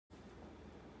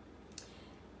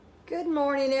Good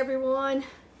morning, everyone.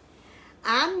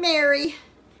 I'm Mary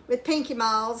with Pinky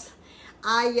Malls.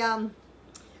 I'm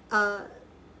gonna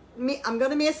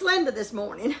miss Linda this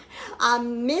morning.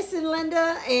 I'm missing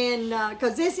Linda, and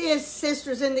because this is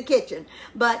Sisters in the Kitchen,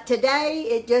 but today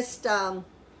it just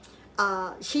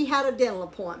she had a dental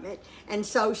appointment, and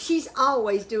so she's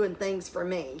always doing things for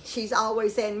me. She's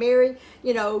always saying, Mary,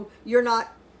 you know, you're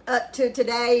not up to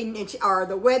today, and or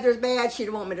the weather's bad, she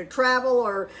don't want me to travel,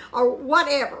 or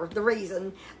whatever the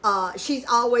reason. She's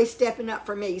always stepping up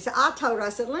for me. So I told her, I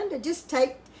said, Linda, just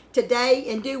take today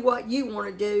and do what you want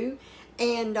to do,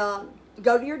 and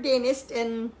go to your dentist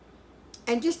and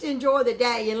just enjoy the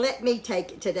day and let me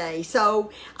take it today.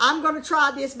 So I'm going to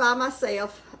try this by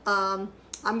myself. I'm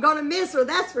going to miss her,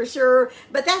 that's for sure,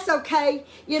 but that's okay.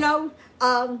 You know,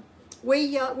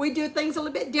 we do things a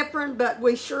little bit different, but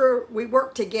we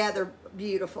work together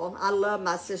beautiful. I love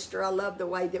my sister. I love the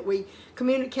way that we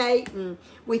communicate and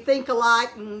we think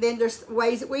alike, and then there's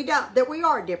ways that we don't, that we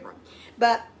are different.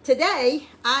 But today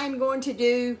I'm going to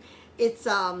do, it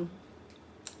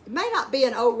may not be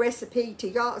an old recipe to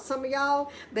y'all, some of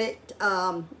y'all, but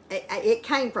it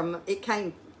came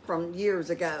from years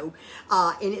ago,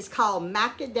 and it's called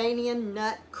Macadamia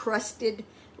Nut Crusted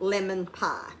Lemon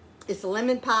Pie. It's a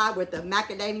lemon pie with a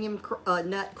macadamia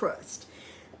nut crust.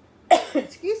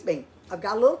 Excuse me. I've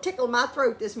got a little tickle in my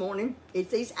throat this morning.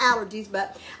 It's these allergies,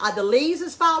 but the leaves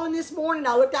is falling this morning.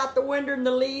 I looked out the window and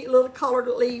the little colored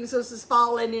leaves is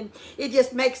falling, and it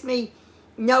just makes me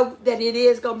know that it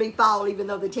is going to be fall, even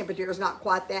though the temperature is not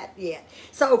quite that yet.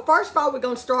 So first of all, we're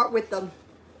going to start with the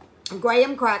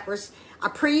graham crackers. I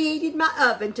preheated my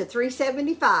oven to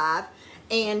 375,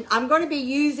 and I'm going to be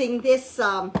using this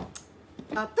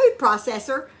food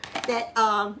processor that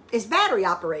is battery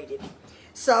operated.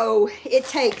 So it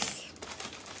takes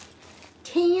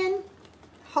 10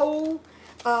 whole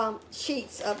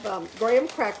sheets of graham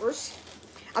crackers.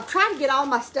 I've tried to get all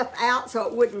my stuff out so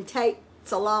it wouldn't take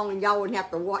so long and y'all wouldn't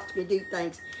have to watch me do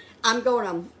things. I'm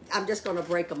just gonna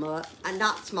break them up. I'm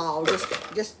not small,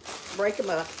 just break them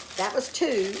up. That was 2,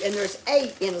 and there's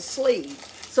 8 in a sleeve.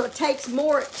 So it takes 2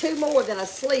 more than a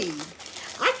sleeve.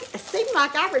 It seemed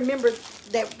like I remember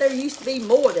that there used to be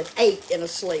more than 8 in a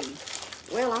sleeve.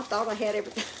 Well, I thought I had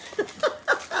everything.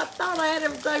 I thought I had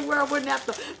everything where I wouldn't have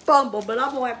to fumble, but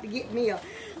I'm gonna have to get me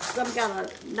some kind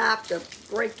of knife to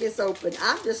break this open.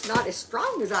 I'm just not as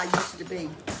strong as I used to be.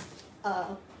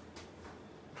 I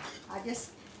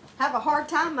just have a hard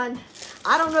time, and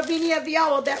I don't know if any of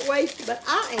y'all are that way, but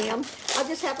I am. I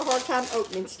just have a hard time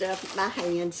opening stuff with my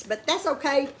hands, but that's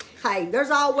okay. Hey, there's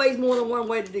always more than one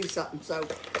way to do something, so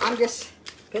I'm just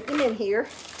putting them in here.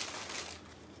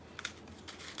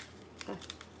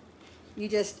 You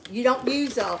don't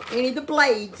use any of the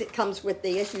blades that comes with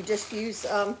this. You just use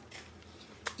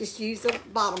the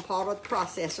bottom part of the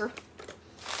processor.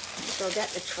 Throw that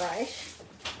in the trash.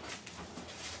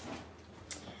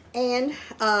 And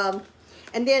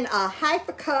then half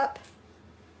a cup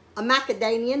of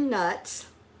macadamia nuts.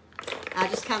 I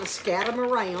just kind of scatter them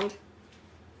around,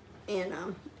 and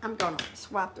I'm gonna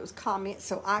swipe those comments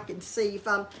so I can see if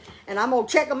and I'm gonna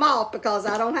check them off because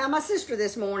I don't have my sister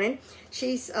this morning.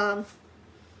 She's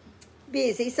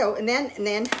busy. So and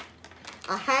then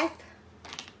a half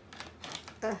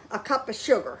a cup of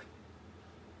sugar.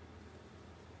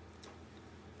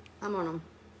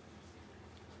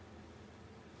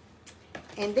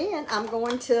 And then I'm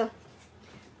going to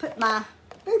put my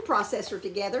food processor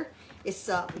together. It's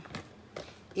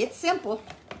simple,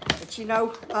 but you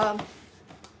know,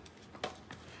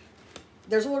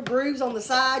 there's little grooves on the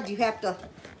side. You have to,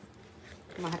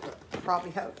 I'm gonna have to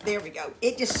probably hold, there we go.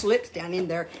 It just slips down in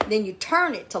there. Then you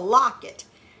turn it to lock it.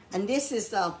 And this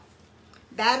is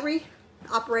battery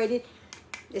operated.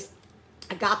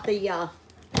 I got the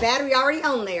battery already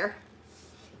on there.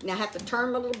 Now I have to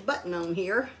turn my little button on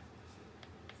here.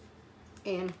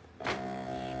 And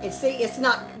see, it's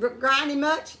not grinding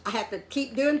much. I have to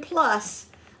keep doing plus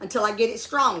until I get it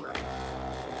stronger.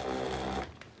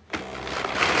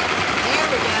 There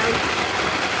we go.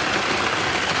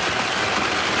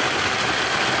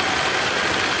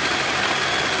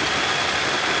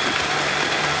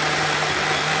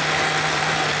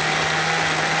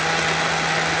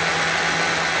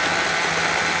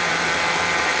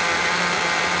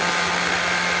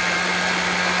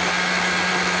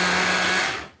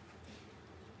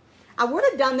 I would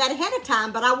have done that ahead of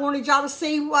time, but I wanted y'all to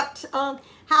see how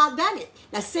I've done it.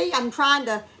 Now see, I'm trying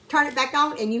to turn it back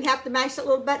on, and you have to mash that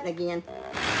little button again.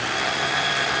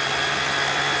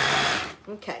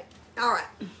 Okay, all right.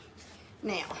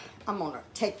 Now, I'm gonna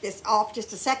take this off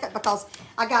just a second because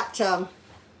I got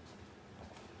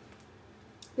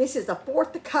This is a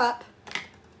 1/4 cup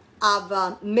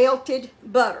of melted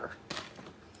butter.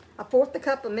 A 1/4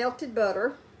 cup of melted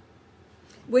butter,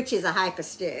 which is a 1/2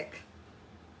 stick.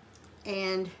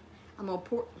 And I'm gonna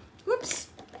pour, whoops.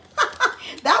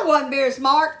 That wasn't very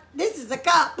smart. This is a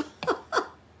cup.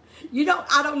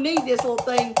 I don't need this little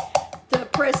thing to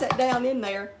press it down in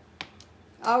there.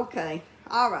 Okay,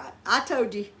 all right, I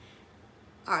told you.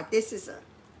 All right, this is a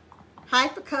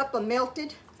 1/2 cup of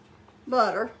melted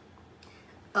butter.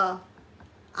 Not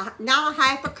a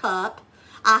 1/2 cup,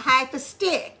 a 1/2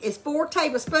 stick is 4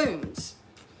 tablespoons.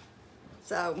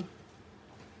 So,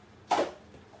 put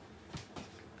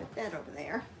that over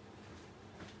there.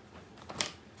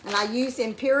 And I use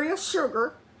imperial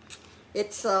sugar.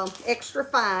 It's extra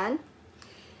fine.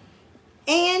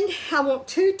 And I want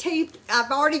 2 teeth.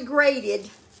 I've already grated.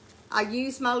 I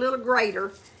used my little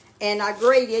grater, and I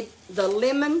grated the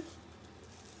lemon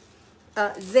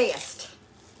zest.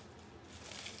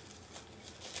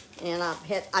 And I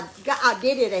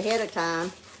did it ahead of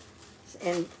time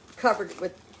and covered it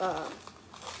with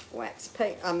wax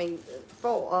paint.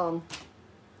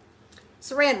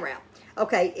 Saran wrap.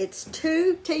 Okay, it's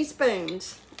 2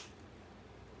 teaspoons.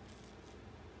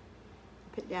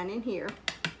 Put down in here.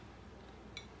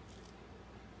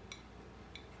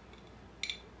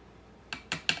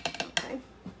 Okay,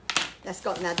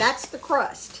 now that's the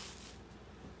crust.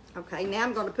 Okay, now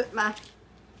I'm going to put my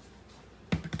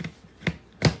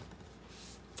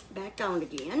back on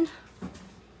again.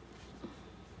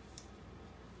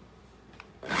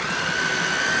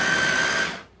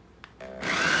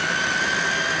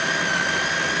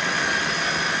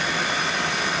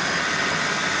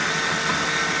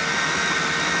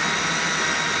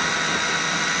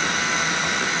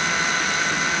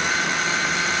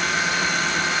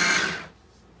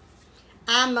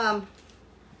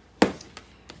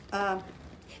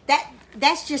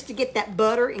 That's just to get that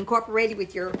butter incorporated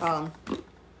with your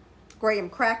graham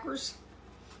crackers.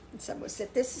 And so we'll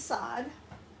set this aside.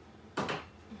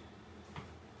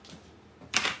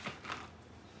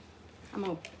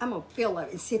 I'm gonna feel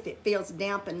it and see if it feels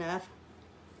damp enough.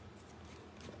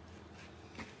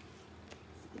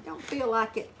 It don't feel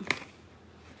like it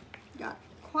got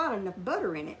quite enough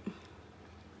butter in it.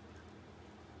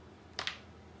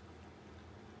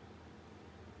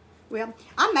 Well,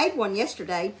 I made one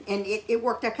yesterday, and it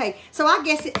worked okay. So I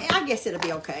guess it'll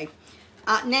be okay.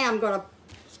 Now I'm gonna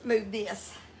move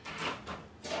this.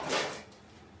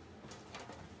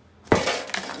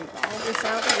 Move all this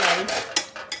out of the way.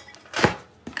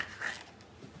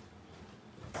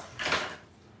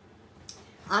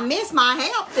 I miss my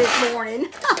help this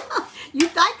morning. You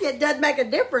think it doesn't make a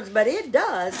difference, but it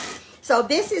does. So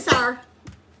this is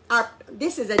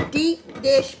this is a deep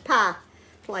dish pie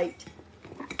plate.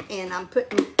 And I'm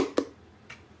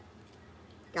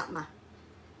got my,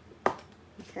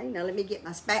 okay, now let me get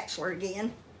my spatula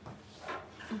again.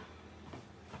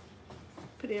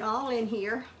 Put it all in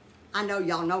here. I know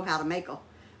y'all know how to make a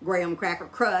graham cracker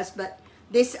crust, but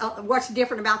this, what's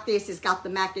different about this is got the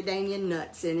macadamia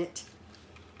nuts in it.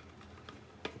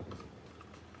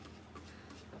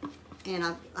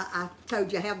 And I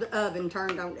told you I have the oven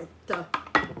turned on at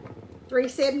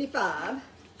 375.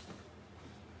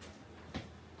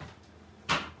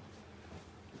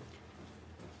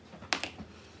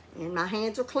 And my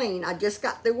hands are clean. I just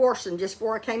got through washing just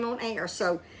before I came on air.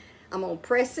 So I'm going to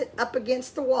press it up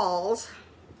against the walls.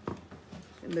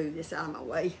 And move this out of my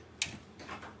way.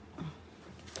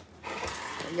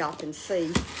 So y'all can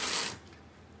see.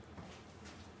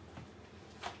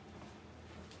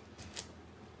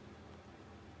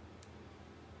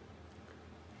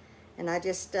 And I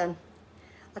just, I'll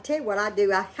tell you what I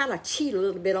do. I kind of cheat a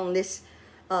little bit on this,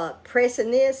 pressing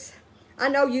this. I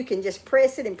know you can just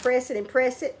press it and press it and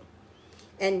press it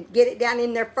and get it down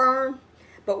in there firm.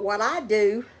 But what I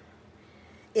do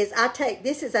is I take,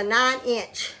 this is a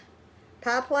 9-inch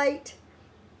pie plate.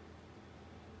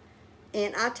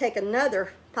 And I take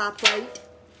another pie plate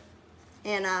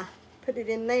and I put it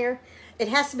in there. It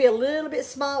has to be a little bit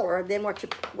smaller than what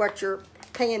your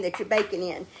pan that you're baking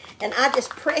in. And I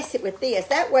just press it with this.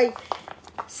 That way,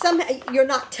 somehow you're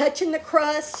not touching the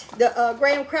crust, the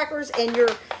graham crackers, and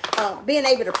you're being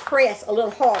able to press a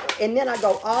little harder. And then I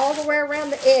go all the way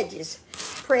around the edges,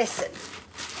 pressing.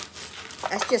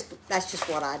 That's just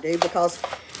what I do because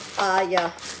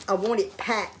I want it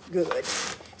packed good,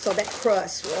 so that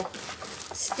crust will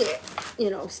stick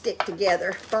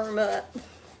together, firm up.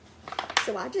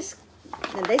 So and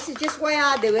this is just the way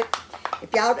I do it.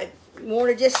 If y'all want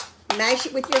to just mash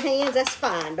it with your hands, that's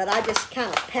fine. But I just kind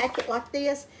of pack it like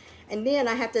this. And then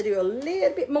I have to do a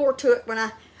little bit more to it when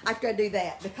after I do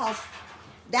that. Because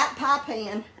that pie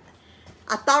pan,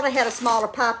 I thought I had a smaller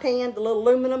pie pan, the little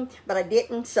aluminum, but I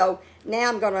didn't. So now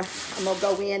I'm gonna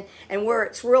go in, and where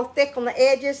it's real thick on the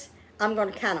edges, I'm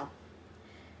gonna kind of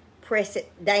press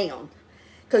it down.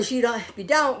 Because if you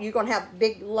don't, you're gonna have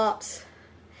big lumps.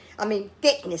 I mean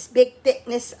big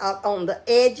thickness on the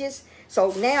edges.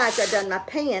 So now after I've done my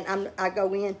pan, I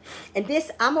go in, and this,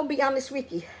 I'm gonna be honest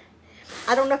with you.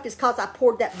 I don't know if it's because I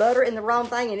poured that butter in the wrong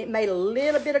thing and it made a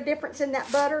little bit of difference in that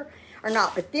butter or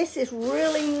not. But this is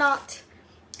really not,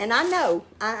 and I know,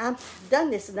 I've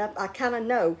done this enough, I kind of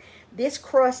know this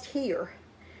crust here.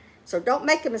 So don't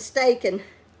make a mistake and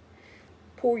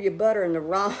pour your butter in the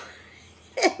wrong,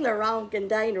 in the wrong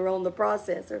container on the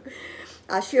processor.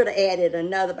 I should have added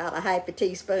about a half a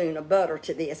teaspoon of butter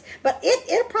to this. But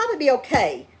it'll probably be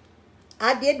okay.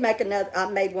 I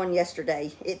made one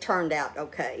yesterday. It turned out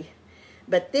okay.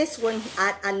 But this one,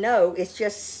 I know it's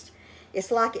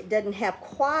like it doesn't have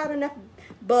quite enough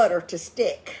butter to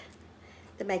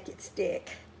make it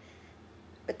stick.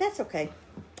 But that's okay.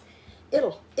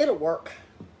 It'll work.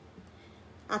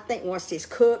 I think once it's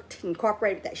cooked and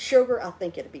incorporated with that sugar, I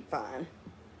think it'll be fine.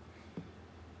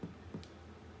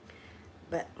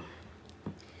 But,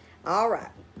 all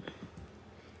right.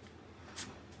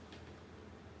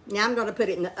 Now I'm going to put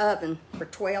it in the oven for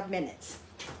 12 minutes.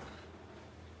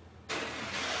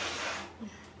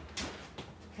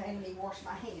 Okay, let me wash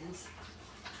my hands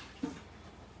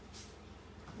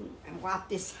and wipe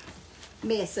this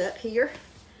mess up here.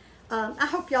 I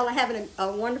hope y'all are having a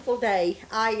wonderful day.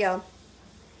 I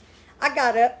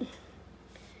got up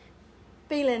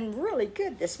feeling really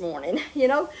good this morning. You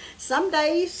know, some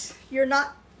days you're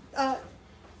not,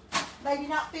 maybe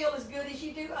not feel as good as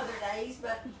you do other days,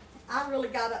 but I really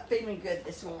got up feeling good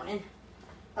this morning.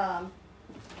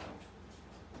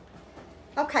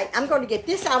 Okay, I'm going to get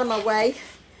this out of my way,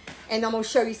 and I'm going to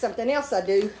show you something else I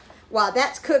do. While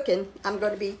that's cooking,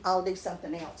 I'll do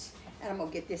something else. And I'm going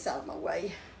to get this out of my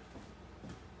way.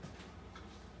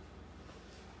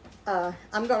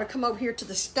 I'm going to come over here to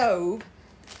the stove.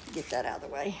 Get that out of the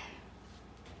way.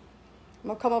 I'm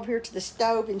going to come over here to the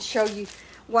stove and show you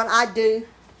what I do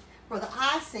for the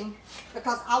icing,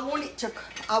 because I want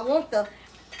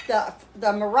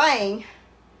the meringue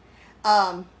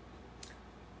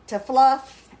to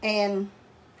fluff, and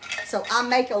so I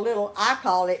make a little, I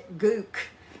call it gook.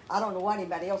 I don't know what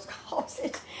anybody else calls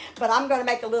it, but I'm going to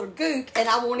make a little gook, and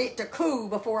I want it to cool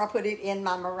before I put it in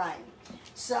my meringue.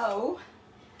 So,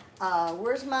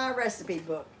 where's my recipe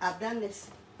book? I've done this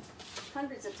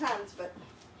hundreds of times, but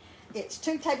it's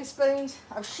 2 tablespoons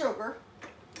of sugar,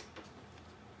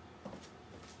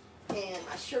 and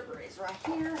my sugar is right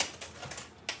here.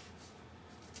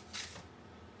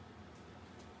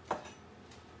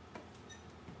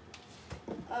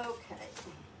 Okay.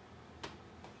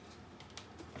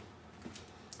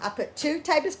 I put 2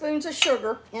 tablespoons of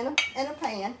sugar in a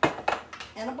pan,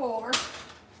 in a boiler,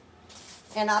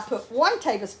 and I put 1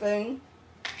 tablespoon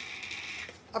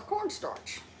of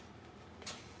cornstarch.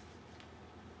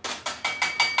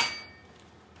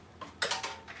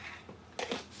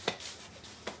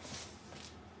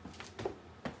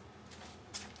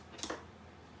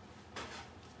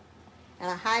 And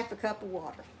a half a cup of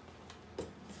water.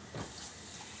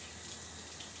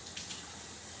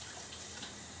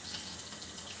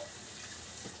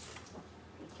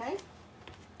 Okay.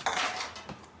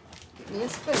 Get me a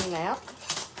spoon out.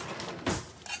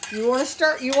 You want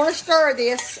to stir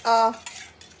this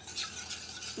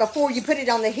before you put it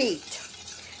on the heat.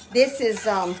 This is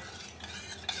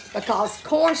because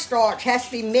cornstarch has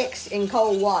to be mixed in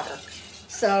cold water.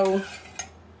 So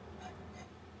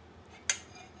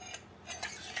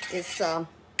it's a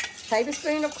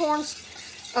tablespoon of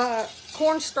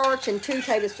cornstarch and 2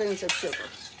 tablespoons of sugar.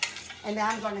 And now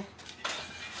I'm going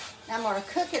to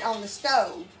cook it on the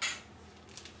stove.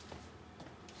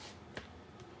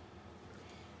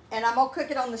 And I'm going to cook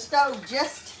it on the stove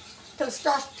just till it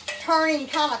starts turning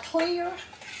kind of clear.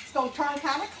 It's going to turn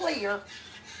kind of clear.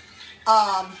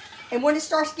 And when it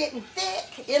starts getting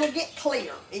thick, it'll get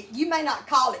clear. You may not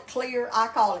call it clear. I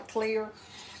call it clear.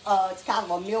 It's kind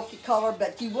of a milky color,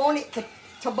 but you want it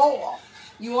to boil.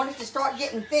 You want it to start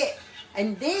getting thick.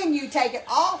 And then you take it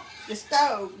off the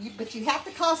stove, but you have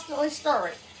to constantly stir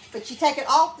it. But you take it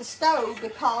off the stove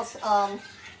because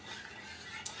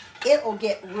it will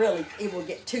get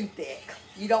too thick.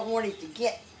 You don't want it to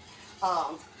get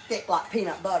thick like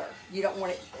peanut butter. You don't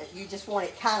want it, you just want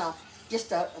it kind of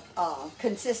just a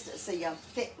consistency of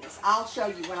thickness. I'll show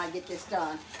you when I get this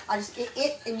done.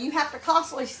 And you have to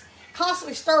constantly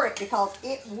stir it because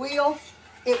it will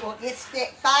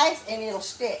stick fast, and it'll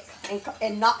stick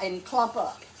and clump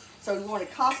up. So you want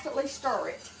to constantly stir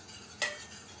it.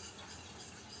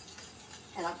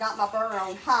 And I've got my burner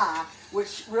on high,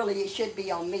 which really it should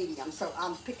be on medium. So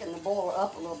I'm picking the boiler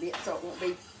up a little bit so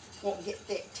it won't get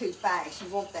thick too fast. You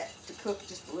want that to cook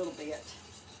just a little bit.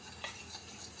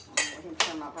 I'm going to go ahead and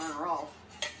turn my burner off.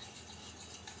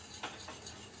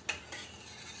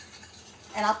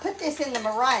 And I put this in the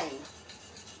meringue.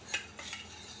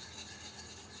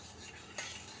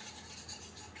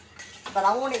 But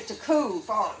I want it to cool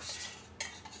first.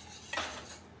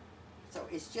 So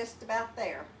it's just about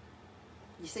there.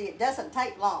 You see, it doesn't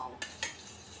take long.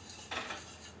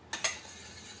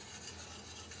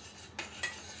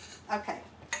 Okay.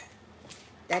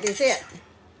 That is it.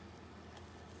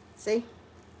 See?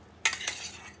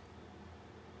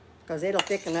 Because it'll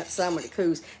thicken up some when it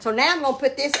cools. So now I'm going to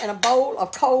put this in a bowl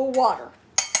of cold water.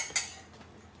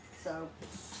 So,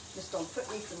 just going to put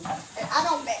me some...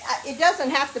 It doesn't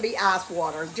have to be ice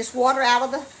water. Just water out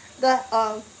of the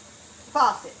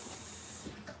faucet.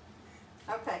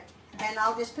 Okay. And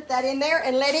I'll just put that in there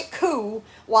and let it cool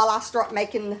while I start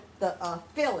making the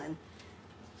filling.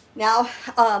 Now,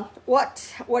 what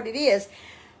it is,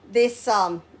 this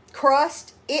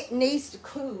crust, it needs to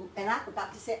cool. And I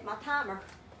forgot to set my timer.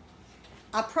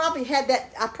 I probably had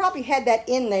that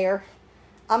in there.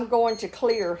 I'm going to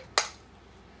clear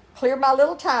my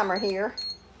little timer here.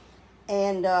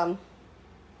 And I'm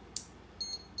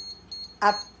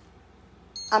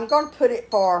going to put it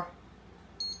for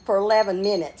 11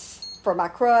 minutes. For my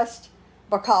crust,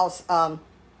 because I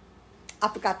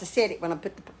forgot to set it when I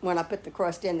put the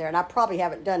crust in there, and I probably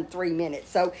haven't done 3 minutes.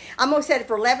 So I'm gonna set it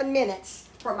for 11 minutes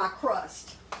for my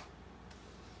crust.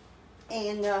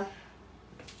 And now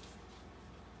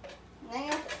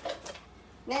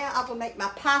I will make my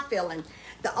pie filling.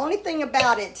 The only thing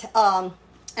about it, and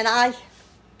I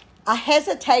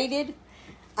hesitated.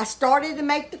 I started to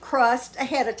make the crust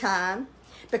ahead of time,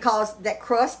 because that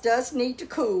crust does need to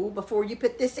cool before you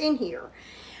put this in here.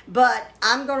 But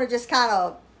I'm going to just kind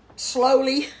of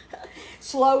slowly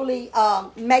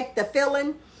make the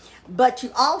filling. But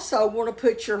you also want to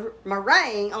put your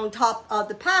meringue on top of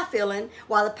the pie filling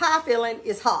while the pie filling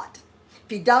is hot.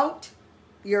 If you don't,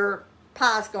 your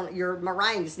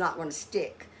meringue is not going to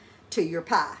stick to your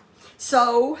pie.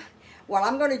 So what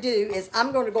I'm going to do is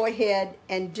I'm going to go ahead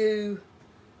and do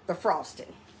the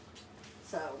frosting.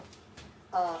 So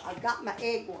I've got my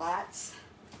egg whites.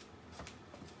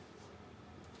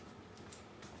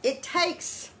 It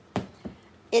takes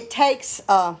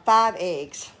 5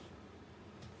 eggs,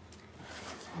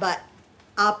 but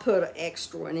I put an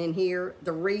extra one in here.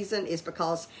 The reason is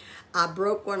because I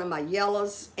broke one of my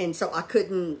yellows, and so I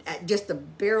couldn't. Just a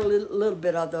bare little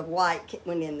bit of the white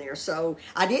went in there. So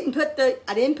I didn't put the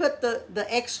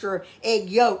extra egg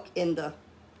yolk in the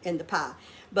pie,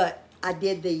 but I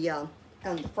did the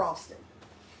frosting.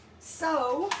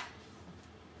 So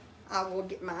I will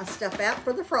get my stuff out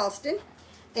for the frosting,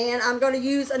 and I'm going to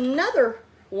use another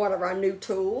one of our new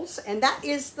tools, and that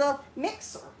is the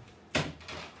mixer.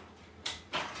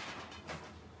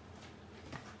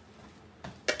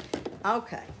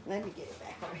 Okay, let me get it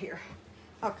back over here.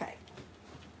 Okay,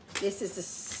 this is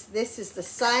the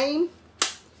same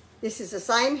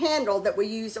handle that we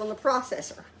use on the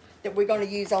processor that we're going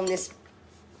to use on this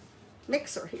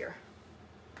mixer here.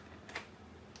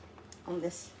 On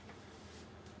this,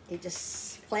 it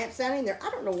just clamps down in there. I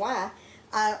don't know why.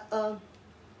 I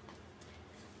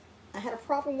had a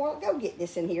problem a while ago getting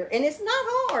this in here, and it's not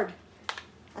hard.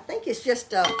 I think it's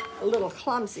just a little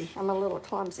clumsy. I'm a little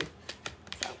clumsy.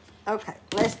 So, okay,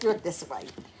 let's do it this way.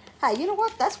 Hey, you know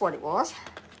what? That's what it was.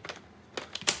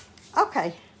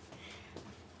 Okay.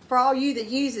 For all you that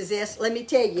uses this, let me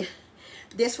tell you,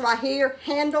 this right here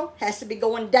handle has to be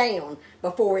going down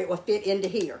before it will fit into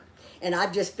here. And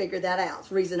I just figured that out. It's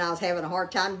the reason I was having a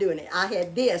hard time doing it. I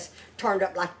had this turned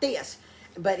up like this,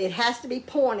 but it has to be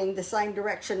pointing the same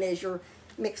direction as your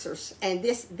mixers. And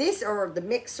these are the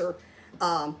mixer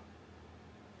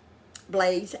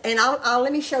blades. And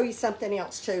let me show you something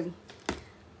else too.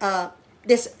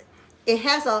 It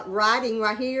has a writing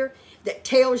right here that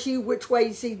tells you which way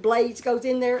these blades goes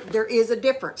in there. There is a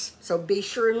difference, so be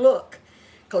sure and look,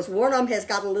 because one of them has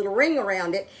got a little ring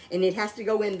around it, and it has to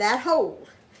go in that hole.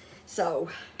 So,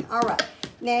 all right,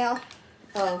 now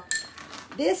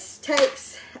this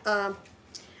takes. I'm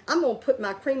gonna put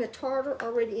my cream of tartar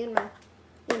already in my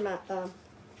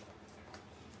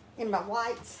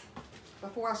whites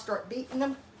before I start beating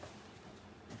them.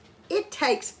 It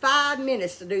takes 5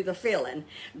 minutes to do the filling.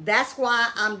 That's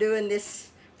why I'm doing this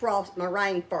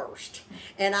meringue first,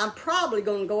 and I'm probably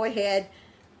gonna go ahead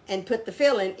and put the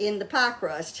filling in the pie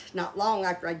crust not long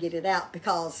after I get it out,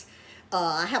 because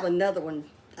I have another one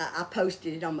I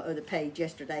posted it on my other page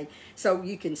yesterday, so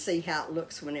you can see how it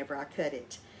looks whenever I cut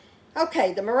it.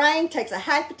 Okay, the meringue takes a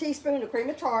half a teaspoon of cream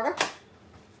of tartar.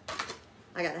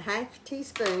 I got a half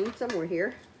teaspoon somewhere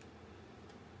here.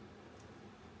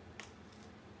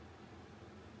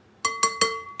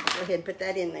 Go ahead and put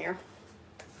that in there.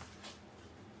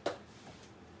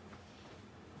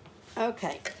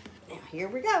 Okay, now here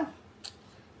we go.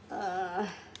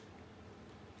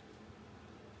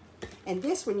 And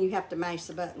this one you have to mash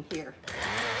the button here.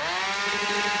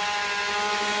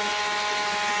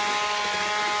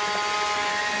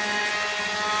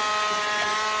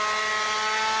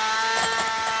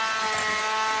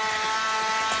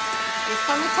 It's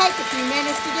going to take a few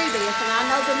minutes to do this, and I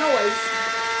know the noise.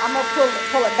 I'm going to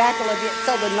pull it back a little bit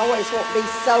so the noise won't be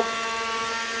so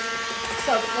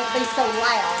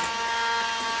loud.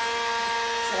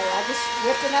 So I just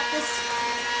whipping up this.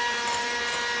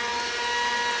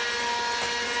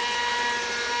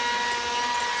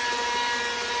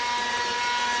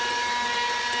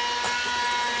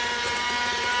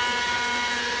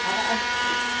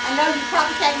 I know you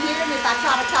probably can't hear me if I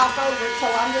try to talk over it, so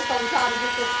I'm just going to try to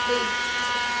get this big.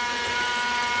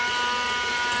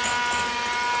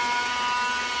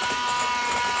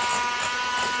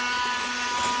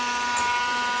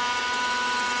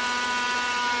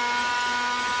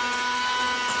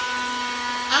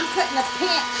 I'm putting a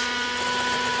pinch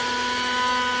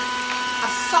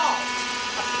of salt,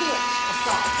 a pinch of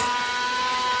salt.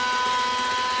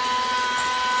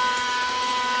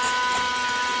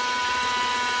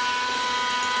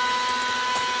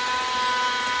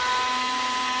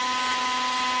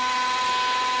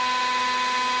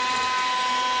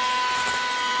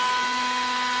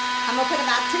 I'm going to put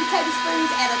about 2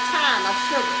 tablespoons at a time of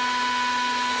sugar.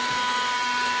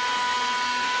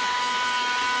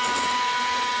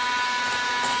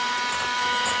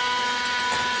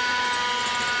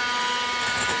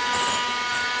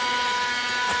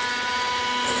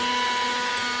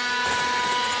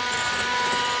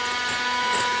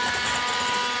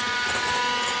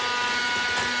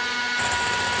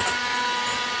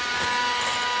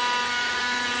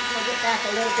 I'll get back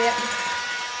a little bit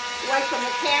away from the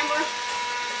camera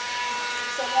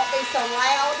so it won't be so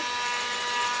loud.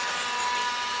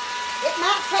 It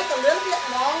might take a little bit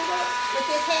longer with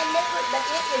this hand mixer, but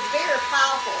it is very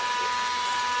powerful.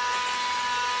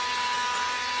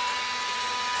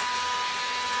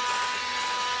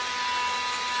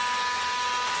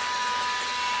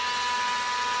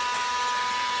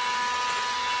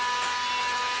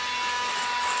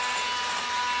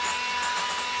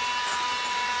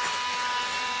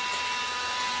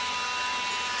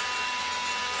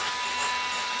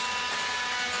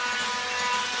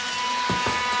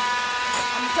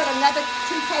 Put another 2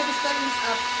 tablespoons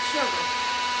of sugar.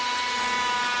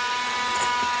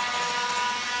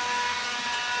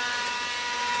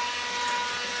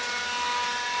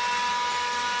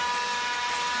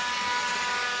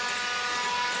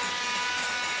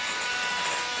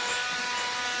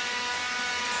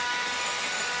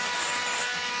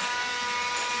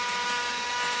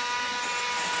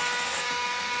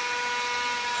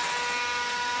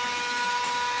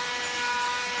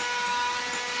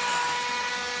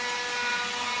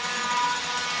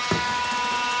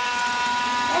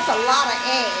 That's a lot of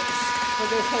eggs for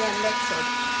this hand mixer.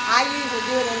 I usually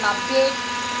do it in my big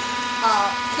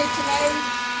KitchenAid,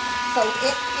 so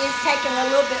it is taking a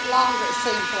little bit longer, it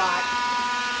seems like.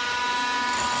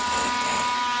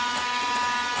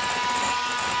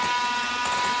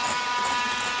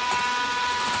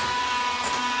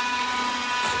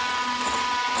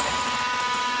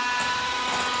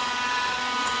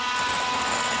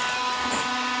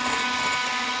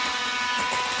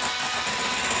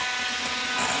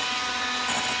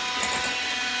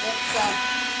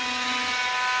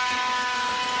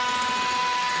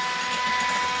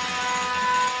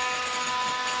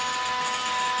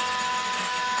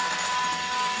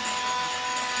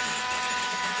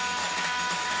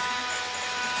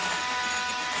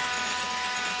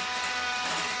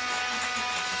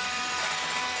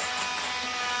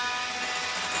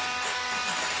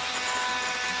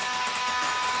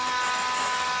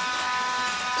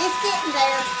 It's getting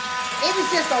there. It was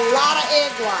just a lot of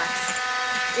egg whites.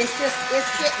 It's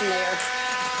getting there.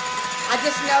 I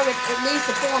just know it needs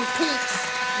to form peaks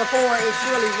before it's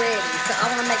really ready. So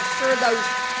I want to make sure those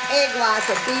egg whites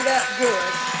are beat up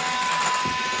good.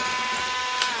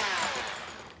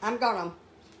 I'm going to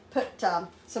put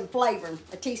some flavoring,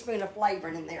 a teaspoon of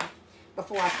flavoring in there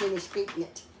before I finish beating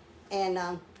it. And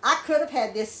I could have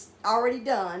had this already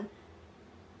done,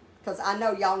 because I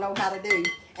know y'all know how to do.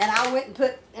 And I went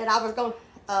and I was going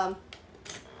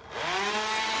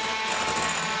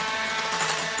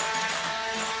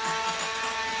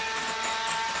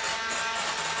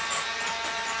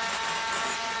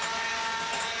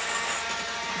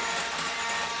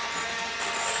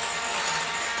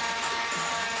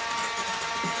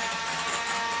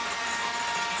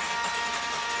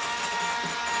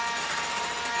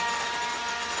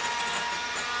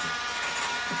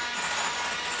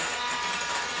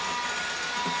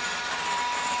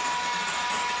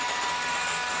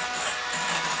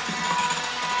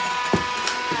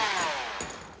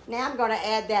Now I'm going to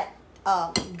add that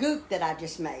goop that I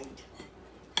just made.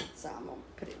 So I'm going to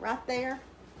put it right there.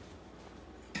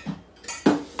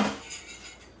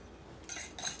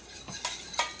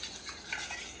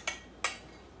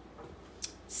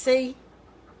 See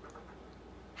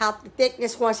how the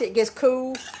thickness once it gets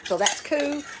cool? So that's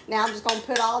cool. Now I'm just going to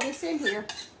put all this in here.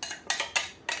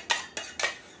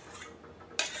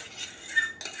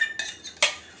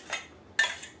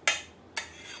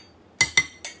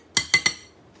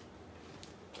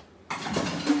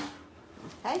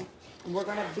 Okay, and we're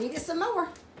going to beat it some more.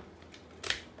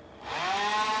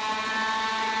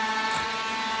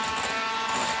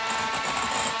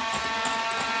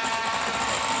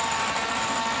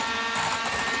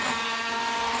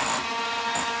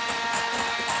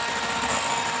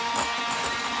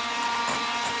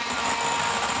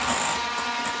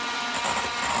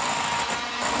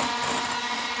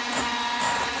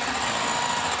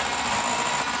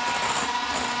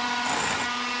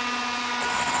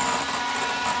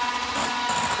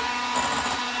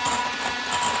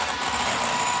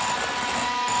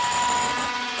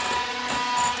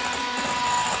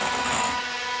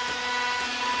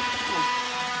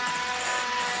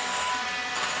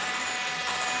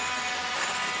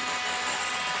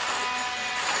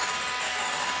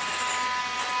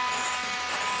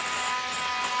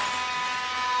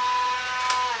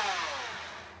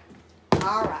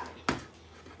 All right,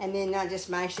 and then I just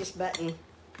mash this button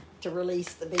to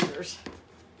release the beaters.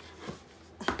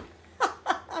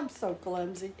 I'm so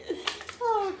clumsy.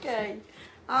 Okay,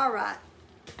 all right.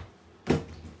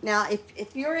 Now,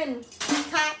 if you're in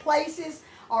tight places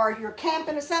or you're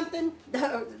camping or something,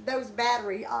 those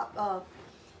battery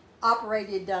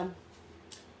operated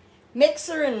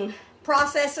mixer and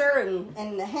processor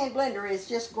and the hand blender is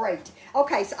just great.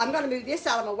 Okay, so I'm going to move this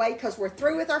out of my way because we're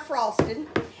through with our frosting.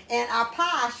 And our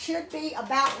pie should be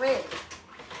about ready.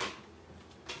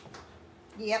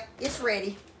 Yep, it's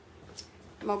ready.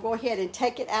 I'm going to go ahead and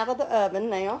take it out of the oven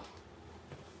now.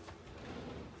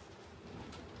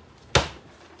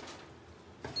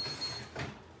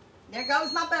 There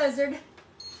goes my buzzard.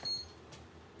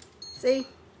 See?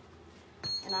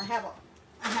 And I have a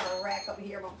rack over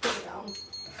here. I'm going to put it on.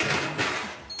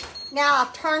 Now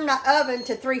I've turned my oven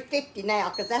to 350 now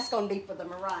because that's going to be for the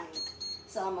meringue.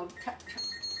 So I'm going to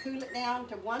cool it down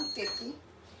to 150,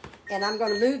 and I'm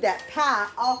going to move that pie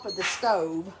off of the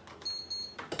stove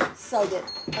so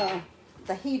that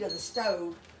the heat of the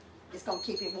stove is going to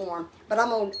keep it warm. But I'm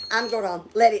going to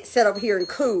let it sit over here and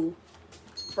cool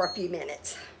for a few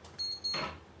minutes.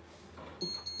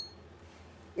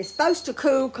 It's supposed to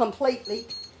cool completely,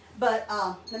 but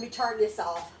let me turn this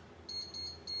off.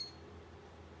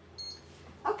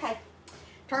 Okay,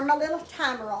 turn my little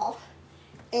timer off,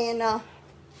 and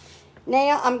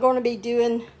now I'm going to be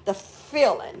doing the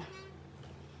filling.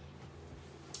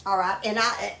 All right, and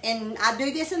I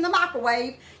do this in the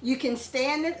microwave. You can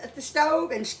stand it at the stove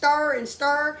and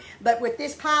stir, but with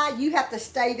this pie, you have to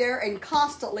stay there and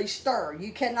constantly stir.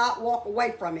 You cannot walk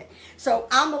away from it. So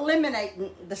I'm eliminating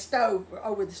the stove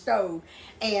over the stove,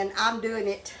 and I'm doing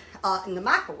it in the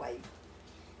microwave.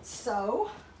 So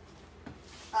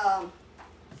I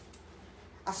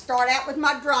start out with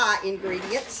my dry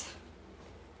ingredients.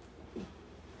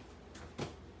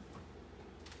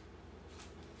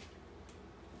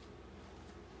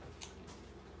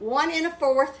 1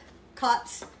 1/4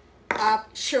 cups of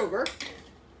sugar,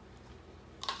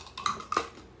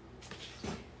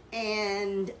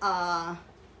 and a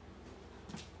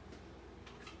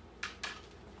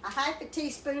 1/2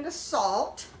 teaspoon of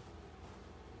salt.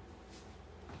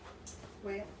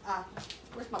 Well,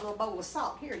 where's my little bowl of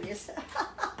salt? Here it is.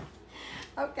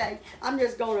 Okay, I'm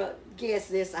just gonna guess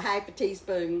this, a 1/2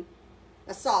 teaspoon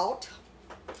of salt.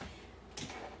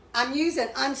 I'm using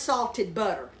unsalted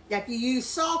butter. Now, if you use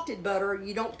salted butter,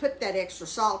 you don't put that extra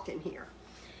salt in here.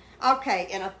 Okay,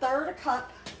 and 1/3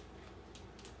 cup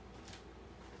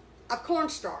of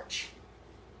cornstarch.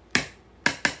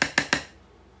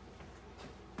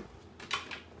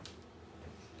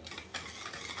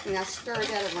 And I stir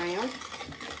that around.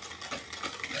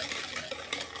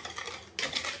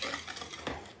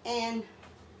 And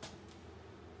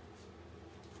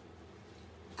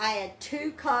I add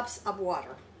 2 cups of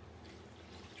water.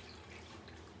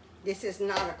 This is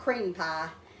not a cream pie.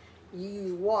 You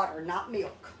use water, not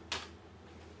milk.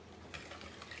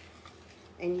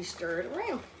 And you stir it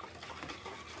around.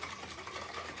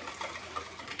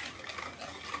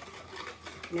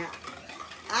 Now,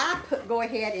 go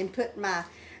ahead and put my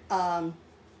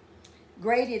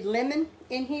grated lemon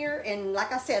in here. And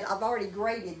like I said, I've already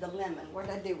grated the lemon. What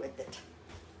did I do with it?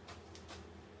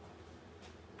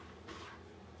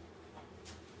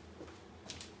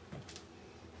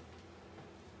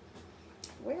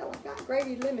 Well, I've got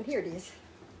grated lemon. Here it is.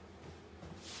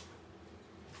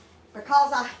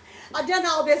 Because I done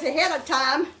all this ahead of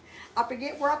time, I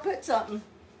forget where I put something.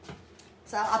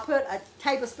 So I put a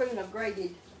tablespoon of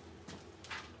grated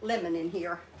lemon in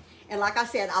here. And like I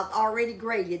said, I've already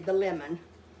grated the lemon,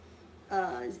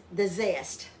 the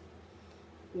zest.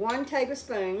 1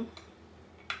 tablespoon.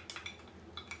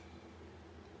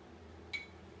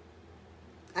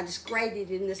 I just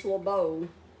grated it in this little bowl.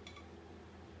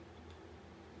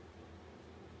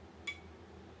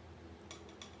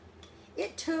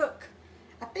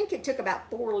 I think it took about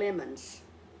 4 lemons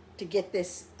to get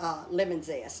this lemon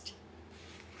zest.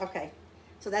 Okay,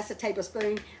 so that's a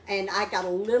tablespoon, and I got a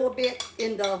little bit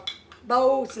in the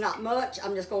bowl. It's not much.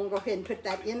 I'm just going to go ahead and put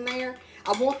that in there.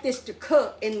 I want this to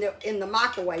cook in the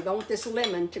microwave. I want this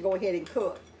lemon to go ahead and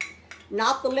cook.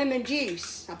 Not the lemon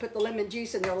juice. I put the lemon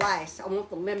juice in there last. I want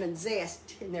the lemon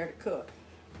zest in there to cook.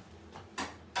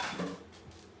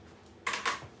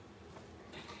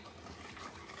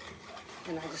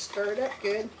 And I just stir it up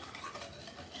good.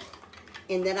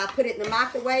 And then I put it in the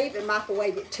microwave and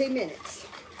microwave it 2 minutes.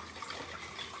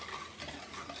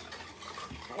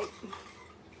 Okay.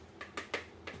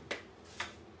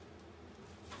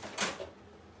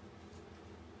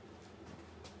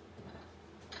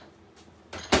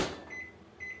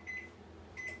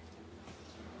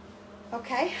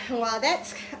 Okay, while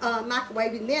that's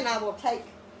microwaving, then I will take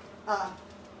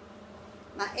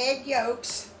my egg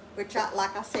yolks, which,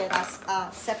 like I said, I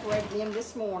separated them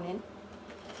this morning,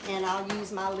 and I'll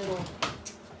use my little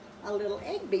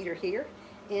egg beater here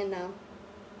and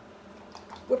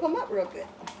whip them up real good.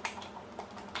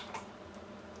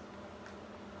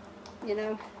 You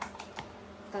know,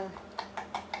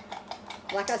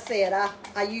 like I said,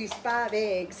 I used 5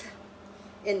 eggs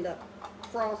in the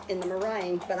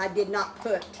meringue, but I did not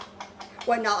put,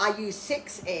 well, no, I used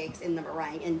 6 eggs in the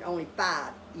meringue and only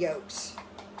 5 yolks.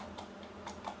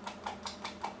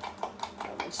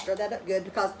 I'm going to stir that up good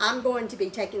because I'm going to be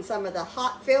taking some of the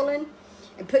hot filling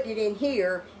and putting it in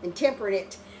here and tempering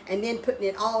it and then putting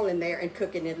it all in there and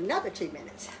cooking it another 2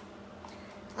 minutes.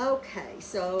 Okay,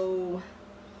 so,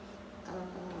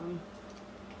 and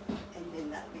then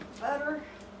that'll be butter.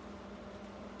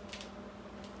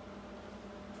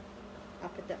 I'll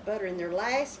put that butter in there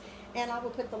last, and I will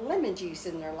put the lemon juice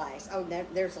in there last. Oh,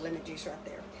 there's the lemon juice right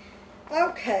there.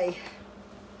 Okay,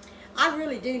 I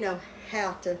really do know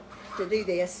how to do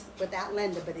this without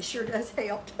Linda, but it sure does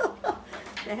help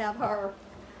to have her.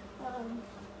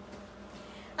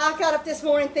 I got up this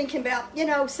morning thinking about, you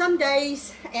know, some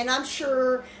days, and I'm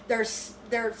sure there's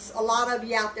a lot of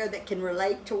you out there that can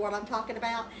relate to what I'm talking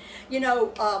about. You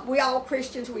know, we all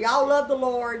Christians, we all love the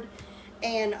Lord,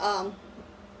 and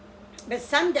but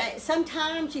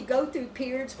sometimes you go through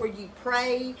periods where you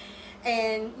pray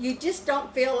and you just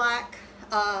don't feel like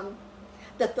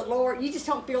that the Lord, you just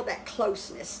don't feel that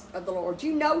closeness of the Lord.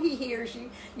 You know He hears you.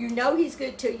 You know He's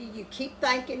good to you. You keep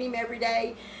thanking Him every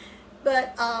day.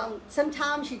 But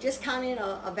sometimes you just kind of in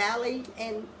a valley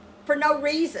and for no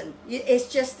reason.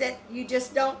 It's just that you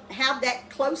just don't have that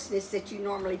closeness that you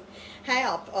normally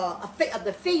have,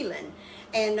 the feeling.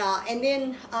 And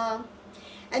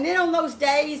then on those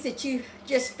days that you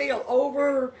just feel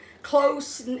over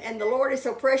close and the Lord is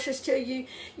so precious to you,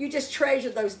 you just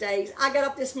treasure those days. I got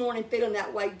up this morning feeling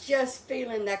that way, just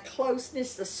feeling that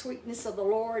closeness, the sweetness of the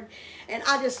Lord. And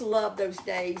I just love those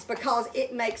days because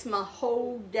it makes my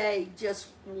whole day just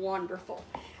wonderful.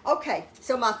 Okay,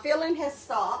 so my filling has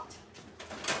stopped.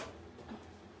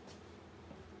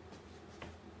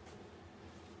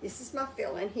 This is my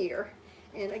filling here.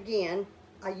 And again,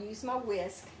 I use my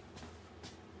whisk.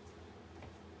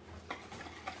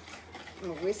 I'm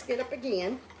going to whisk it up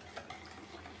again.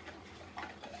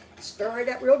 Stir it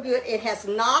up real good. It has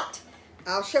not,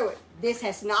 I'll show it, this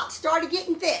has not started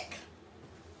getting thick.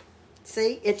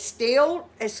 See, it's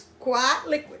quite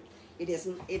liquid. It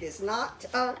is not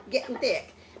getting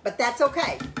thick, but that's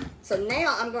okay. So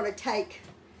now I'm going to take,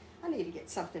 I need to get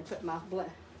something to put my blood.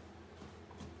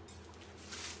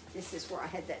 This is where I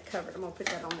had that covered. I'm going to put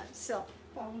that on that cell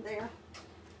phone there.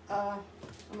 I'm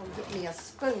going to get me a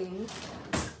spoon.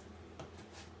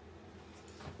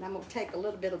 And I'm going to take a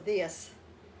little bit of this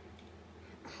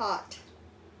hot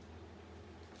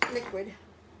liquid,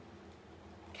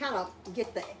 kind of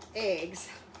get the eggs,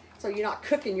 so you're not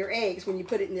cooking your eggs when you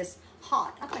put it in this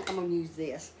hot. I think I'm going to use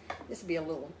this. This will be a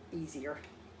little easier,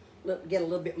 get a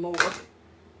little bit more.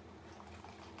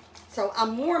 So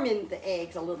I'm warming the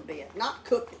eggs a little bit, not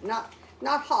cooking, not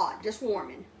hot, just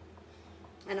warming.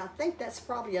 And I think that's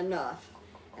probably enough.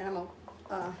 And I'm going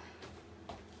to,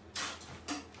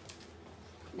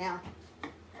 now,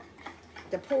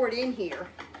 to pour it in here,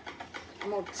 I'm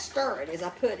going to stir it as I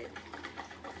put it.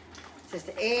 Just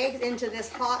the eggs into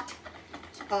this hot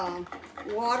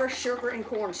water, sugar, and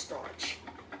cornstarch.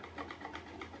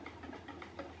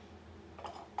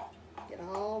 Get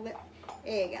all that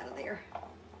egg out of there.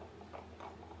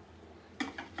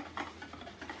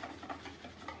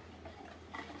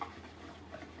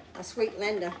 My sweet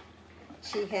Linda,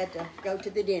 she had to go to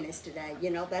the dentist today. You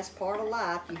know, that's part of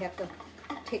life. You have to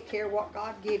take care of what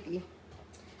God give you.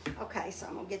 Okay, so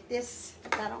I'm going to get this,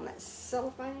 put that on that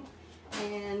cellophane,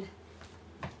 and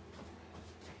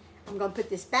I'm going to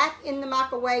put this back in the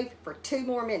microwave for 2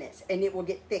 more minutes, and it will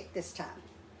get thick this time.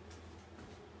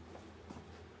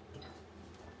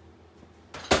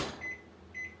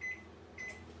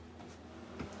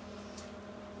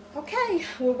 Okay,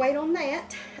 we'll wait on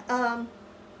that.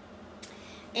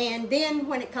 And then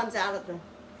when it comes out of the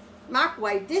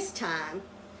microwave this time,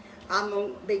 I'm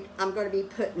going to be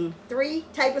putting 3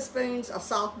 tablespoons of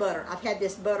soft butter. I've had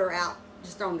this butter out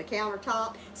just on the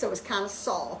countertop, so it's kind of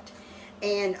soft.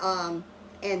 And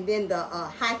then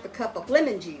the half a cup of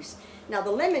lemon juice. Now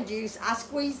the lemon juice, I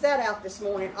squeezed that out this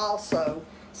morning also,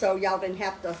 so y'all didn't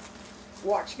have to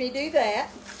watch me do that.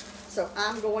 So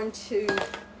I'm going to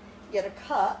get a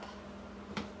cup,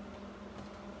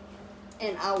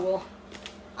 and I'm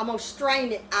gonna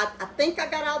strain it. I think I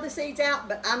got all the seeds out,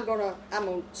 but I'm gonna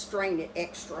strain it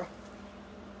extra.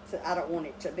 So I don't want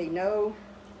it to be no.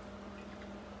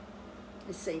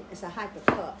 Let's see, it's a half a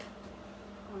cup.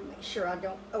 I want to make sure I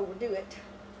don't overdo it.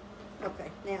 Okay,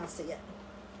 now I see it.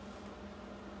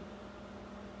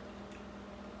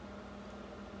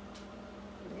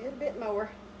 A little bit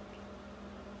more.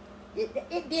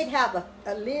 It did have a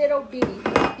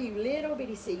few little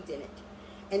bitty seeds in it,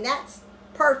 and that's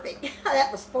perfect.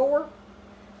 That was four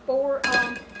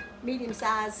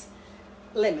medium-sized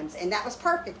lemons, and that was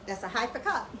perfect. That's a half a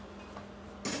cup.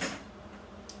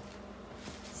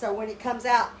 So when it comes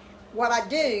out, what I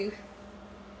do,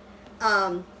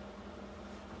 I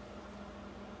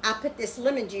put this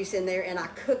lemon juice in there and I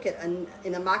cook it in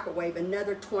the microwave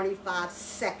another 25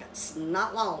 seconds.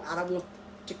 Not long. I don't want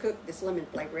to cook this lemon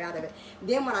flavor out of it.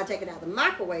 Then when I take it out of the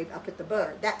microwave, I put the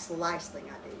butter. That's the last thing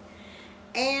I do.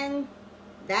 And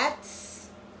that's,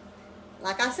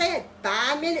 like I said,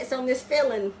 5 minutes on this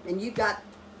filling, and you've got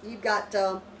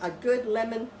a good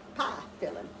lemon pie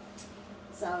filling.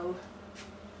 So,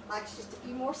 like, just a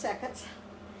few more seconds.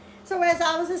 So as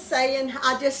I was just saying,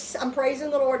 I'm praising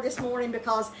the Lord this morning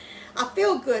because I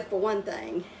feel good for one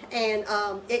thing, and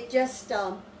it just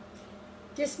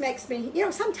makes me, you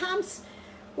know, sometimes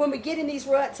when we get in these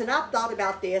ruts, and I've thought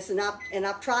about this, and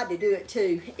I've tried to do it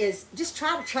too, is just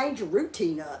try to change your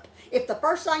routine up. If the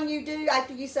first thing you do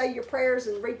after you say your prayers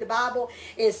and read the Bible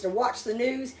is to watch the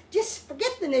news, just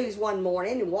forget the news one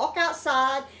morning and walk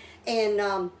outside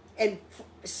and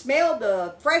smell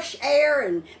the fresh air,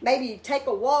 and maybe take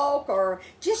a walk, or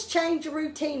just change your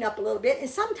routine up a little bit. And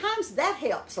sometimes that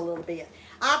helps a little bit.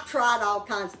 I've tried all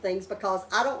kinds of things because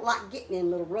I don't like getting in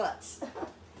little ruts.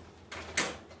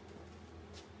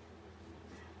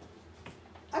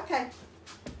 Okay,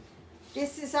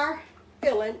 this is our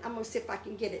filling. I'm going to see if I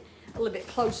can get it a little bit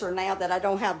closer now that I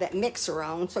don't have that mixer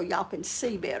on, so y'all can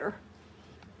see better.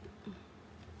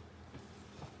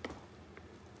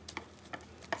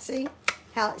 See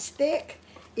how it's thick?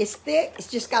 It's thick. It's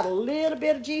just got a little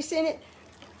bit of juice in it,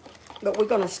 but we're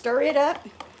going to stir it up.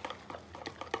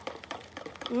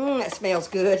 That smells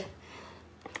good.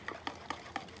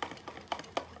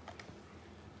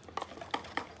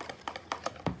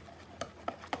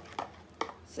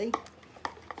 See?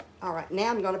 All right, now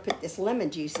I'm going to put this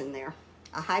lemon juice in there.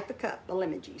 A half a cup of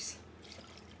lemon juice.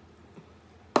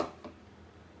 That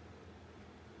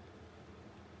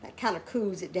kind of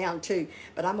cools it down too,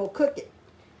 but I'm going to cook it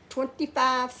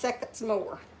 25 seconds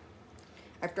more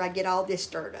after I get all this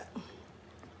stirred up.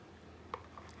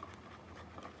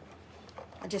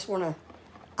 I just want to,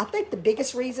 I think the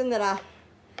biggest reason that I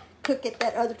cook it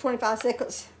that other 25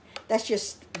 seconds,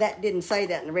 that didn't say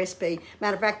that in the recipe.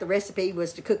 Matter of fact, the recipe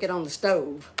was to cook it on the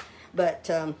stove. But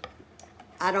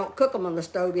I don't cook them on the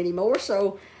stove anymore,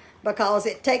 so because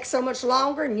it takes so much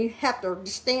longer and you have to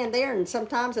just stand there, and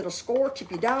sometimes it'll scorch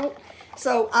if you don't.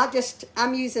 So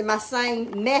I'm using my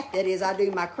same method as I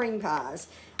do my cream pies.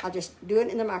 I just do it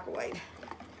in the microwave.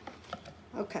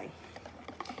 Okay.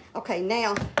 Okay,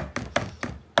 now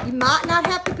you might not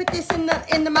have to put this in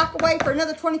the microwave for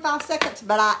another 25 seconds,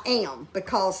 but I am,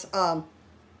 because I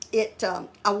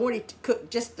want it to cook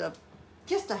just a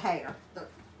hair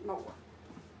more.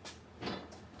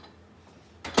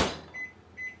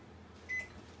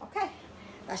 Okay,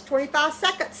 that's 25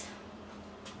 seconds.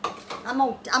 I'm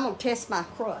gonna test my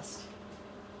crust.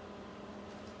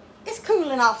 It's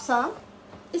cooling off some.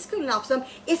 It's cooling off some.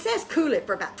 It says cool it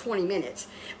for about 20 minutes,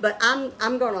 but I'm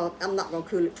not gonna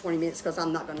cool it 20 minutes because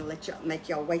I'm not gonna make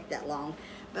y'all wait that long.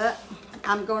 But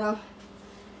I'm gonna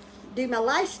do my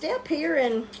last step here,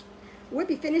 and we'll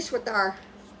be finished with our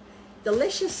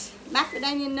delicious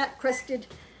macadamia nut crusted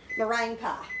meringue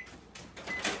pie.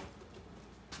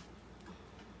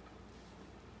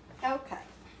 Okay.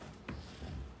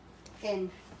 And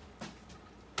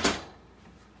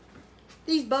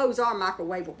these bows are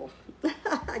microwavable.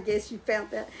 I guess you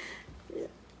found that. Yeah,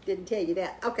 didn't tell you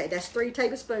that. Okay, that's 3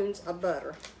 tablespoons of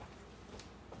butter.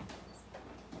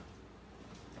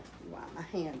 Wipe my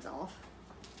hands off.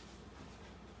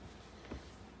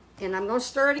 And I'm going to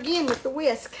stir it again with the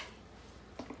whisk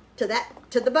to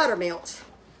the butter melts.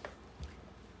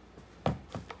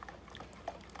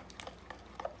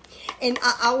 And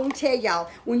I want to tell y'all,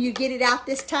 when you get it out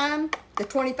this time, the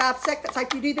 25 seconds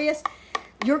like you do this,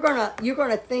 you're gonna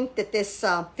think that this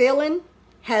filling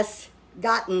has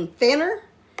gotten thinner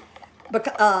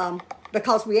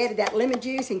because we added that lemon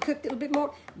juice and cooked it a little bit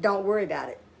more. Don't worry about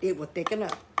it. It will thicken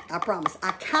up. I promise.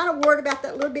 I kind of worried about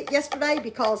that a little bit yesterday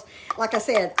because, like I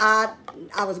said, I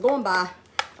was going by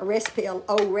a recipe, an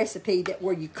old recipe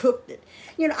where you cooked it.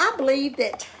 You know, I believe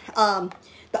that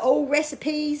the old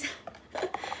recipes,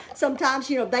 sometimes,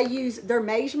 you know, their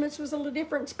measurements was a little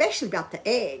different, especially about the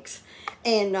eggs.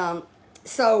 And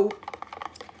so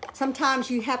sometimes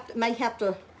you may have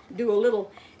to do a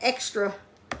little extra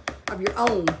of your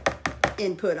own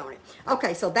input on it.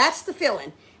 Okay, so that's the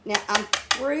filling. Now I'm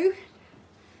through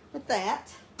with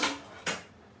that.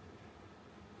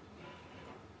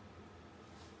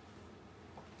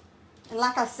 And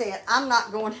like I said, I'm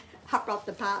not going to hop off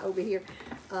the pie over here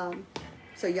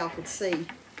so y'all can see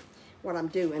what I'm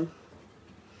doing.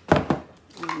 I'm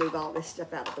gonna move all this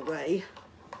stuff out of the way.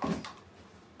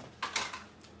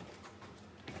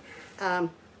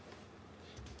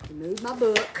 Remove my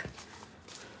book.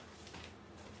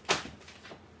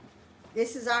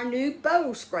 This is our new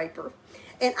bow scraper.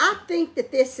 And I think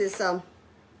that this is, the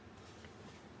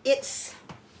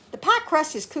pie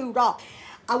crust is cooled off.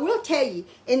 I will tell you,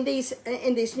 in these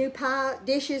new pie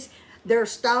dishes, they're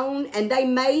stone and they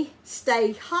may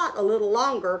stay hot a little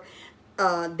longer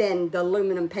than the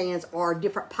aluminum pans or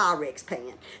different Pyrex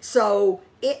pan. So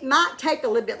it might take a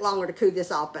little bit longer to cool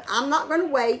this off, but I'm not going to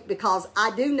wait because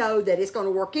I do know that it's going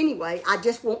to work anyway. I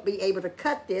just won't be able to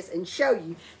cut this and show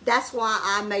you. That's why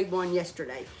I made one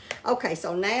yesterday. Okay,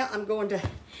 so now I'm going to,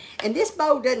 and this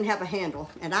bowl doesn't have a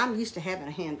handle, and I'm used to having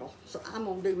a handle, so I'm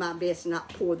going to do my best and not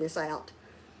pour this out.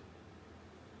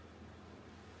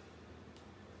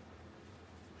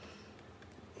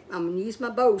 I'm going to use my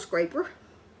bowl scraper.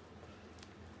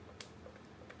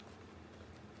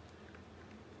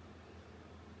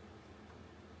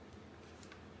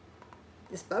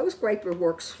 This bow scraper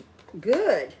works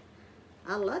good.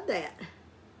 I love that.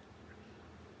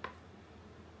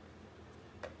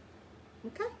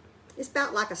 Okay. It's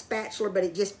about like a spatula, but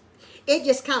it just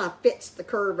kind of fits the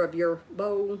curve of your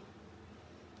bowl.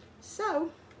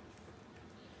 So,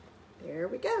 there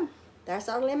we go. That's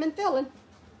our lemon filling.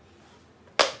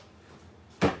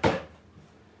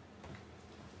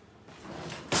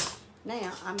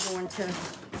 Now, I'm going to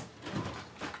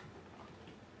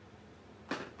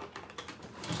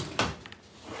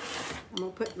I'm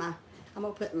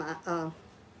gonna put my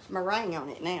meringue on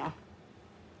it now.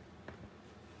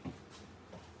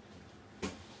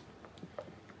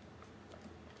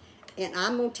 And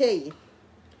I'm gonna tell you,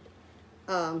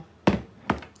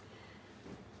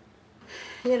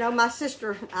 you know, my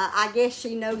sister, I guess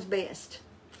she knows best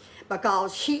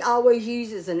because she always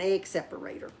uses an egg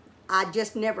separator. I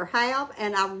just never have,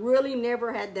 and I really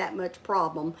never had that much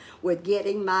problem with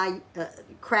getting my,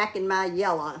 cracking my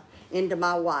yellow into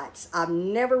my whites. I've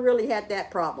never really had that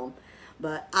problem,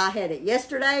 but I had it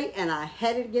yesterday, and I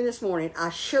had it again this morning.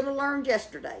 I should have learned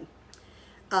yesterday,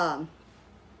 and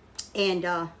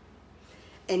done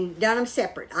them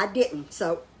separate. I didn't,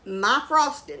 so my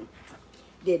frosting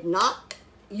did not.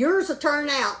 Yours will turn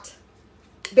out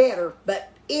better,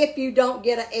 but if you don't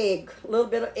get an egg, a little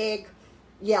bit of egg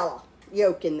yellow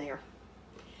yolk in there.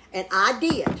 And I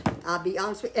did, I'll be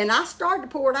honest with you. And I started to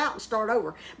pour it out and start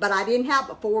over, but I didn't have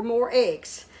but 4 more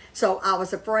eggs. So I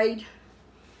was afraid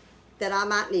that I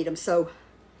might need them. So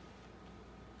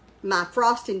my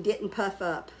frosting didn't puff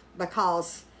up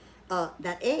because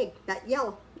that egg, that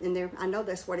yellow in there, I know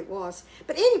that's what it was.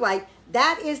 But anyway,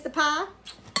 that is the pie,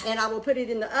 and I will put it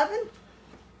in the oven.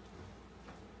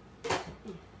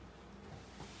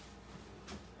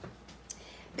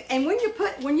 And when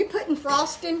you're putting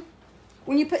frosting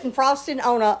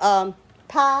on a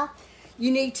pie,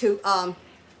 you need to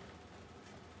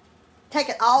take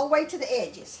it all the way to the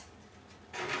edges.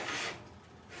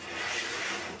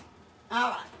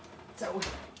 All right, so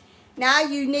now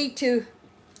you need to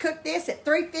cook this at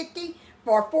 350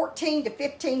 for 14 to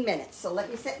 15 minutes. So let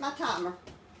me set my timer.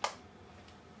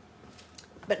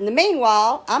 But in the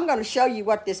meanwhile, I'm going to show you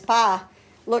what this pie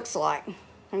looks like.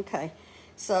 Okay,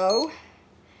 so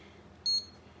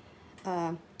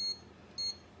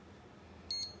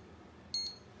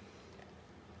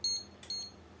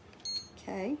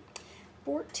okay,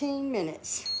 14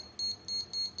 minutes.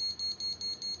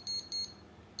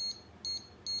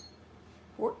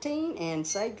 14 and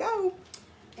say go.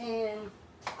 And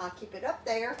I'll keep it up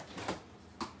there.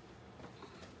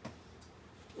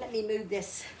 Let me move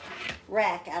this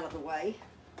rack out of the way.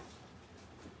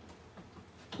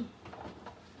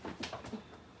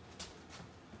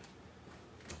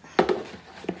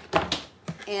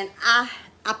 And I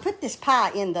put this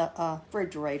pie in the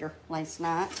refrigerator last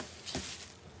night.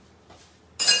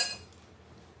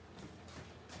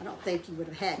 I don't think you would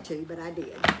have had to, but I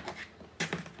did.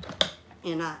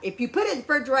 And if you put it in the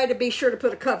refrigerator, be sure to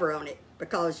put a cover on it,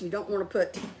 because you don't want to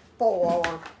put foil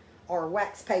or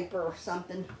wax paper or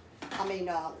something. I mean,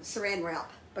 saran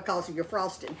wrap, because of your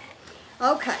frosting.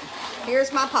 Okay,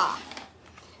 here's my pie.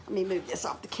 Let me move this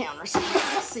off the counter so you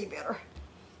can see better.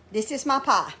 This is my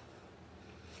pie.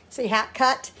 See how it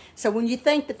cut? So when you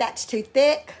think that that's too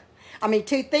thick,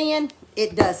 too thin,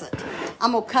 it doesn't.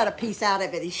 I'm gonna cut a piece out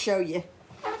of it and show you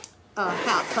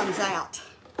how it comes out.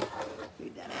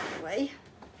 Move that out of the way.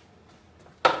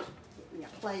 Get me a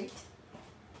plate.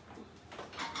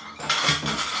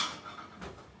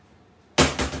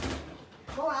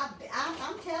 Boy,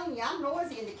 I'm telling you, I'm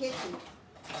noisy in the kitchen.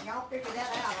 Y'all figured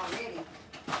that out already.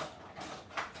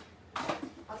 I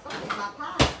was gonna get my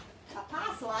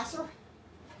pie slicer.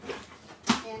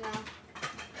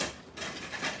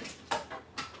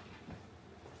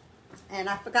 And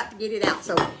I forgot to get it out,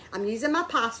 so I'm using my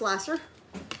pie slicer,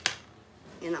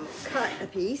 and I'm gonna cut a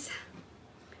piece.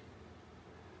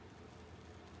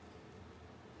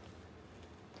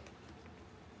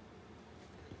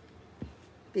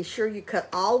 Be sure you cut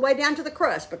all the way down to the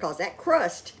crust, because that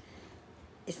crust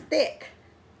is thick.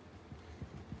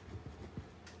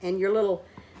 And your little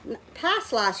pie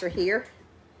slicer here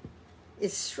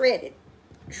is shredded.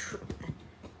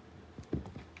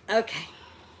 Okay.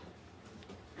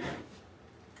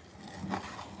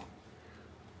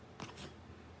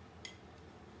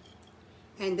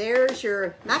 And there's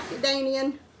your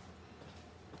macadamia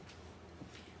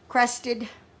crusted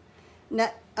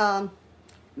nut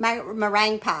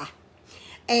meringue pie.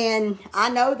 And I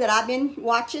know that I've been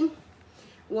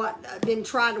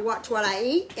trying to watch what I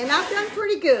eat, and I've done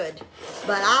pretty good.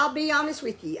 But I'll be honest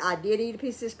with you, I did eat a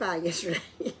piece of this pie yesterday.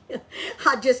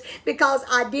 Because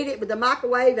I did it with the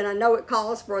microwave, and I know it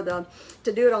calls for to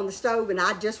do it on the stove, and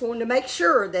I just wanted to make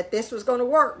sure that this was going to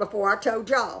work before I told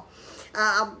y'all.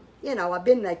 You know, I've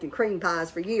been making cream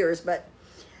pies for years, but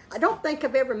I don't think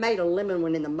I've ever made a lemon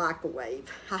one in the microwave.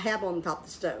 I have on top of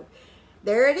the stove.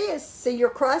 There it is. See your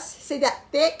crust? See that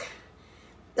thick?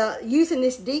 Using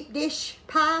this deep dish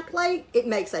pie plate, it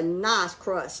makes a nice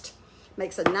crust.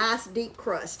 Makes a nice deep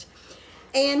crust.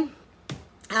 And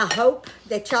I hope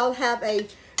that y'all have a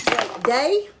great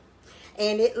day.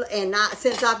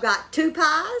 Since I've got 2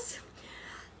 pies,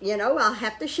 you know, I'll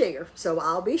have to share. So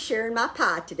I'll be sharing my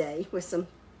pie today with some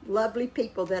lovely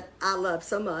people that I love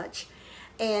so much.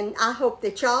 And I hope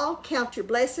that y'all count your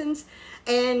blessings.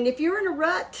 And if you're in a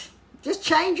rut, just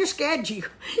change your schedule.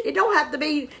 It don't have to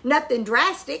be nothing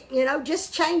drastic, you know.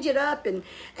 Just change it up and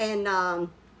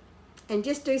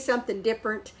just do something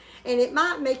different, and it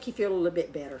might make you feel a little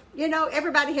bit better. You know,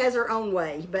 everybody has their own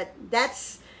way, but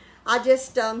that's I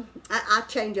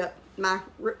change up my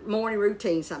morning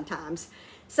routine sometimes.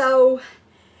 So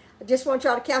I just want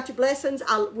y'all to count your blessings.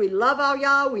 We love all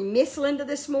y'all. We miss Linda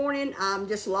this morning. I'm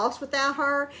just lost without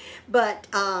her, but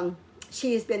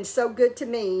she has been so good to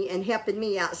me and helping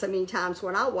me out so many times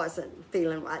when I wasn't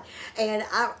feeling right. And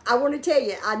I want to tell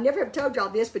you, I never have told y'all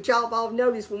this, but y'all have all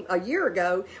noticed a year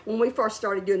ago when we first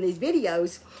started doing these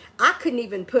videos, I couldn't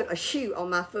even put a shoe on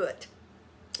my foot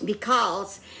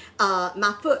because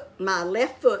my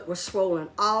left foot was swollen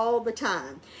all the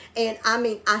time. And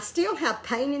I still have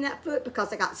pain in that foot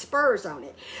because I got spurs on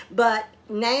it. But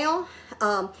now,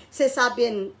 since I've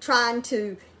been trying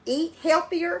to eat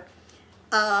healthier,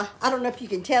 I don't know if you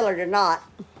can tell it or not.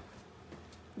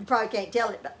 You probably can't tell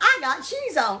it, but I got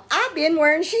shoes on. I've been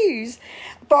wearing shoes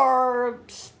for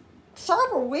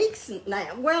several weeks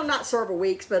now. Well, not several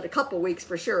weeks, but a couple weeks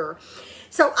for sure.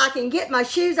 So I can get my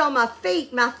shoes on my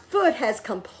feet. My foot has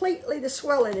the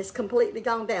swelling has completely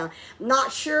gone down.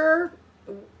 Not sure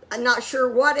I'm not sure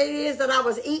what it is that I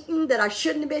was eating that I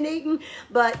shouldn't have been eating.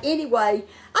 But anyway,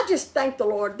 I just thank the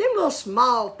Lord. Them little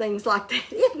small things like that,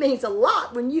 it means a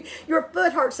lot when your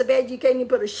foot hurts so bad you can't even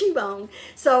put a shoe on.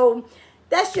 So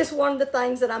that's just one of the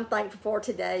things that I'm thankful for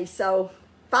today. So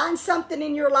find something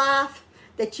in your life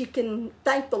that you can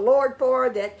thank the Lord for,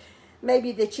 that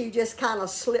maybe that you just kind of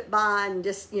slipped by and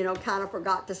just, you know, kind of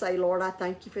forgot to say, Lord, I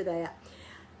thank you for that.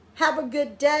 Have a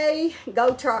good day.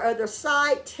 Go to our other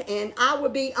site, and I will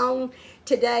be on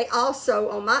today also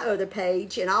on my other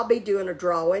page, and I'll be doing a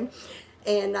drawing.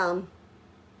 And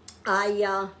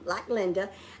I like Linda,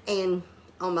 and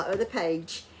on my other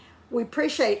page, we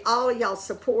appreciate all of y'all's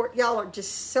support. Y'all are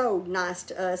just so nice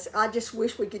to us. I just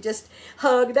wish we could just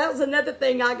hug. That was another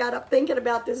thing I got up thinking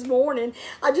about this morning.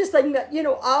 I just think that, you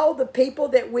know, all the people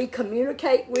that we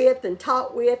communicate with and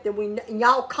talk with, and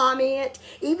y'all comment,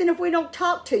 even if we don't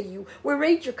talk to you, we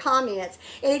read your comments.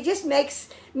 And it just makes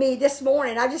me this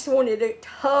morning, I just wanted to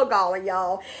hug all of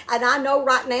y'all. And I know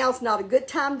right now it's not a good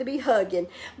time to be hugging,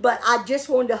 but I just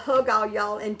wanted to hug all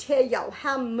y'all and tell y'all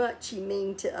how much you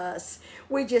mean to us.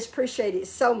 We just appreciate it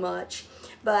so much.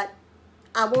 But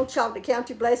I want y'all to count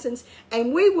your blessings.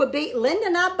 And we will be, Linda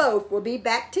and I both will be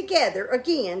back together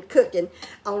again cooking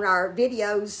on our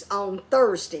videos on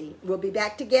Thursday. We'll be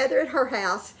back together at her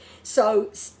house.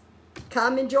 So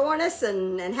come and join us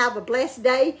and have a blessed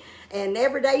day and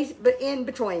every day in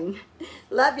between.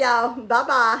 Love y'all.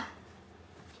 Bye-bye.